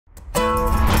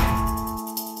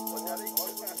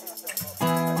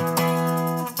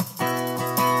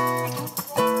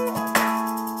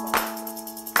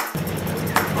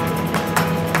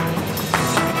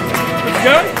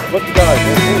Good to go.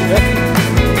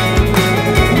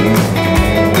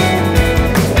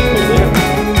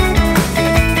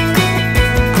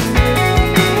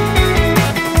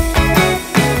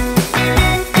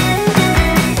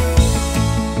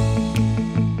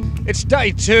 It's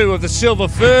day 2 of the Silver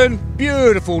Fern.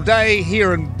 Beautiful day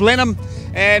here in Blenheim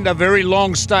and a very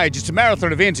long stage. It's a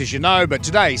marathon event, as you know, but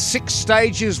today 6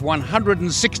 stages,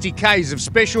 160 k's of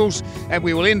specials, and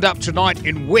we will end up tonight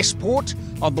in Westport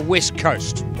on the west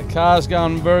coast. The car's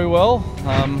going very well.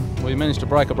 We managed to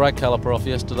break a brake caliper off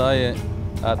yesterday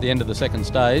at the end of the second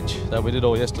stage. So we did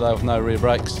all yesterday with no rear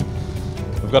brakes.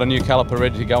 We've got a new caliper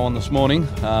ready to go on this morning,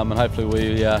 and hopefully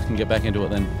we can get back into it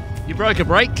then. You broke a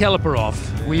brake caliper off.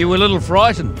 Were you a little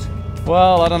frightened?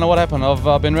 Well, I don't know what happened.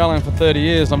 I've been rallying for 30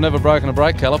 years. I've never broken a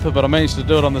brake caliper, but I managed to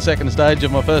do it on the second stage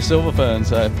of my first Silver Fern.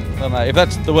 So, I don't know. If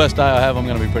that's the worst day I have, I'm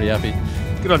going to be pretty happy.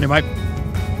 Good on you, mate.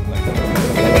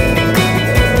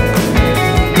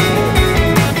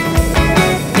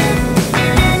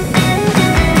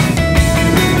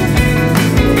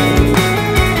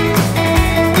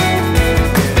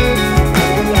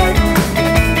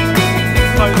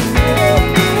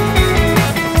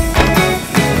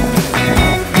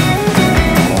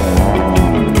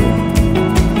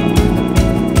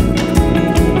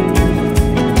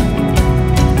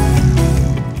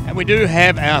 We do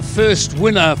have our first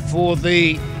winner for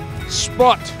the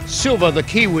Spot Silver, the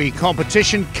Kiwi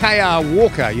competition, KR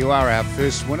Walker. You are our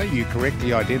first winner. You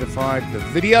correctly identified the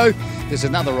video. There's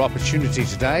another opportunity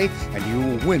today and you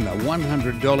will win a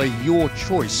 $100 Your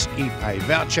Choice ePay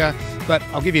voucher. But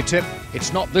I'll give you a tip,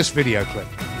 it's not this video clip.